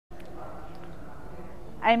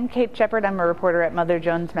I'm Kate Sheppard. I'm a reporter at Mother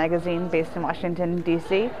Jones Magazine based in Washington,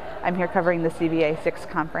 D.C. I'm here covering the CBA6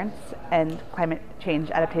 conference and climate change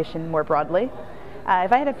adaptation more broadly.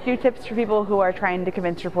 If I had a few tips for people who are trying to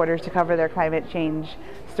convince reporters to cover their climate change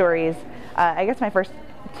stories, I guess my first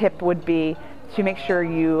tip would be to make sure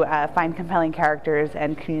you find compelling characters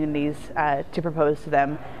and communities to propose to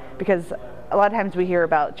them, because a lot of times we hear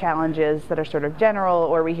about challenges that are sort of general,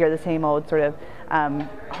 or we hear the same old sort of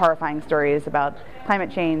horrifying stories about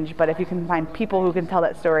climate change, but if you can find people who can tell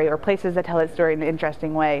that story or places that tell that story in an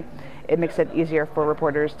interesting way, it makes it easier for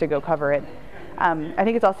reporters to go cover it. I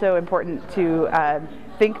think it's also important to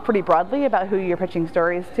think pretty broadly about who you're pitching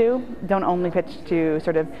stories to. Don't only pitch to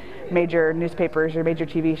sort of major newspapers or major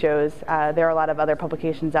TV shows. There are a lot of other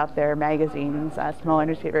publications out there, magazines, smaller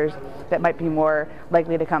newspapers, that might be more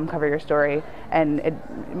likely to come cover your story, and it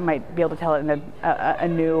might be able to tell it in a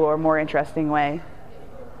new or more interesting way.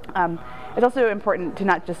 It's also important to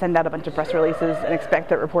not just send out a bunch of press releases and expect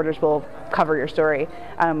that reporters will cover your story.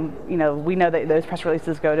 We know that those press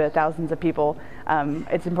releases go to thousands of people.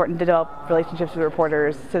 It's important to develop relationships with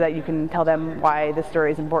reporters so that you can tell them why this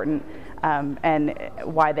story is important and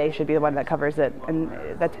why they should be the one that covers it. And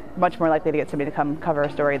that's much more likely to get somebody to come cover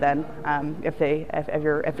a story than if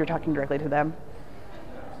you're talking directly to them.